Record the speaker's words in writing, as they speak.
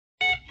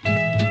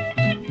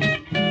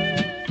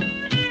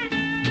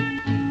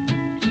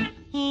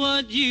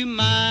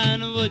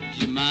would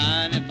you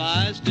mind if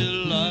I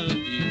still loved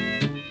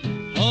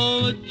you?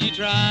 Or would you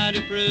try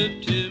to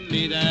prove to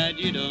me that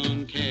you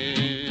don't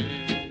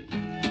care?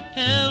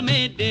 Tell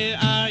me, dear,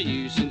 are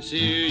you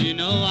sincere? You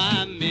know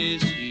I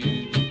miss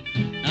you.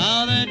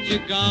 Now that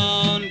you're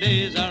gone,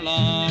 days are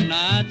long,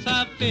 nights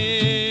I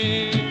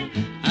fear.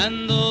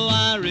 And though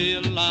I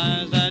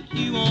realize that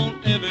you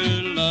won't ever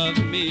love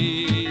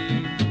me,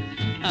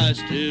 I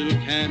still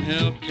can't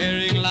help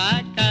caring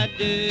like I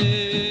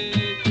did.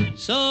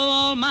 So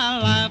all my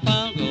life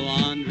I'll go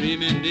on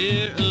dreaming,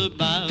 dear,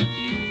 about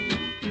you.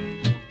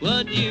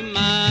 Would you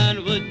mind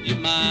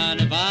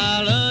if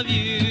I love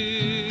you?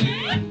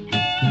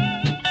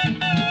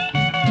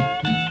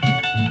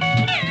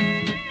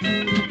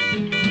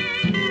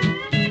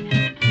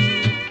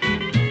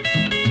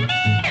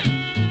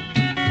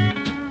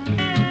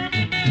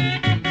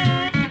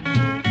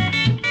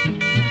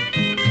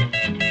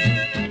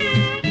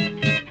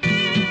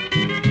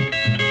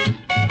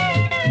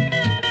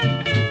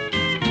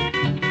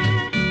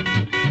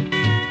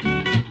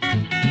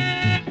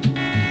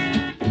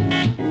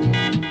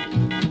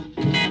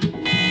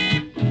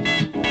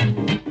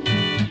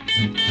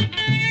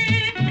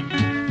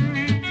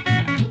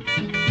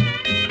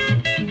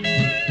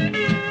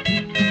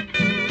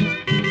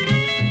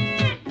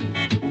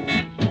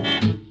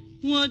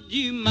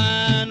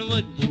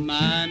 Would you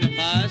mind if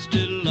I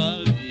still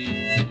loved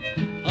you?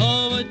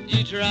 Or would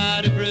you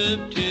try to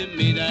prove to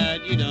me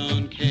that you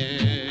don't care?